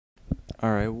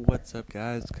Alright, what's up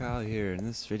guys, Kyle here. In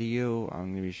this video,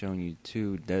 I'm going to be showing you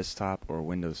two desktop or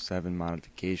Windows 7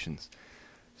 modifications.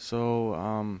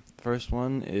 So, first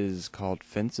one is called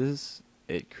Fences.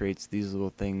 It creates these little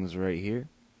things right here.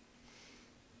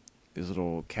 These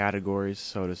little categories,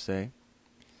 so to say.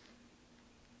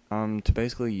 To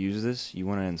basically use this, you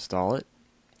want to install it.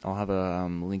 I'll have a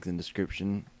link in the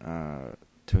description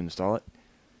to install it.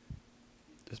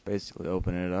 Just basically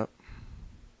open it up.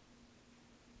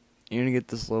 You're going to get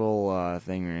this little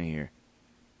thing right here.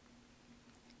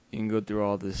 You can go through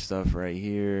all this stuff right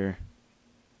here.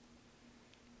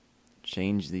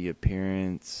 Change the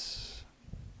appearance.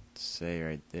 Say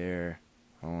right there.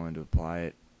 I wanted to apply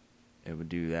it. It would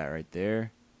do that right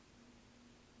there.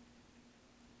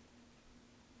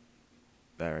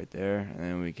 That right there. And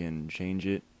then we can change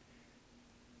it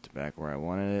to back where I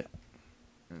wanted it.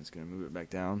 And it's going to move it back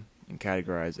down and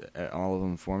categorize all of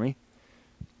them for me.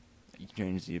 You can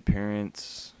change the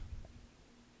appearance,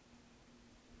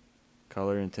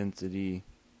 color intensity.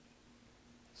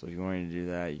 So if you wanted to do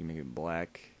that, you can make it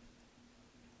black.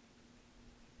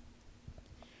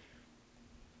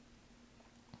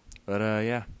 But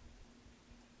yeah.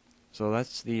 So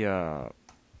that's the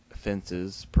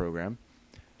Fences program.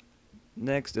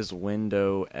 Next is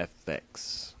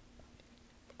WindowsFx,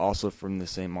 also from the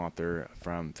same author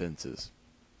from Fences.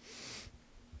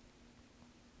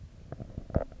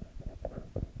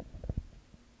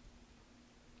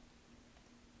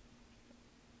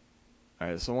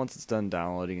 Alright, so once it's done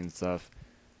downloading and stuff,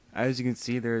 as you can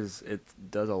see, it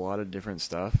does a lot of different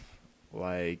stuff.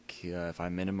 Like if I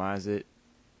minimize it,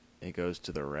 it goes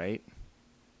to the right.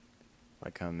 If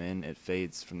I come in, it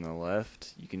fades from the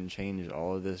left. You can change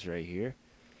all of this right here.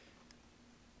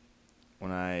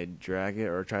 When I drag it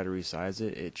or try to resize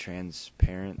it, it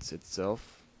transparents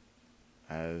itself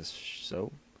as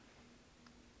so.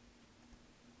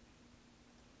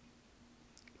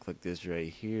 Click this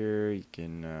right here. You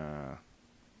can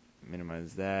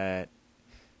minimize that.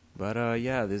 But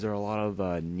yeah, these are a lot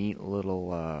of neat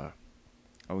little oh,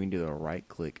 we can do the right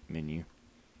click menu.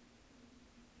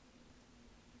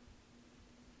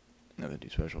 Nothing too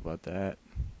special about that.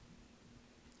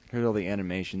 Here's all the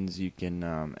animations you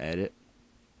can edit.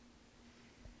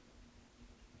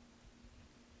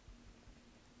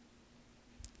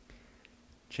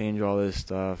 Change all this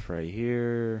stuff right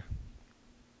here.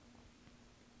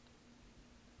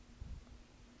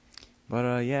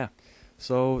 But yeah,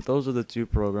 so those are the two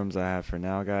programs I have for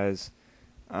now, guys.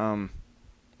 My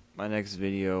next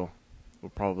video will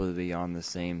probably be on the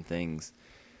same things.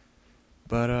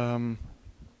 But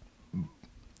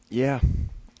yeah,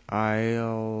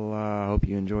 I'll hope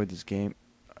you enjoyed this game.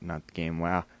 Not the game,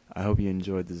 wow. I hope you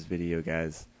enjoyed this video,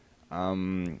 guys.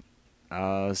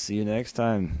 I'll see you next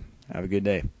time. Have a good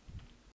day.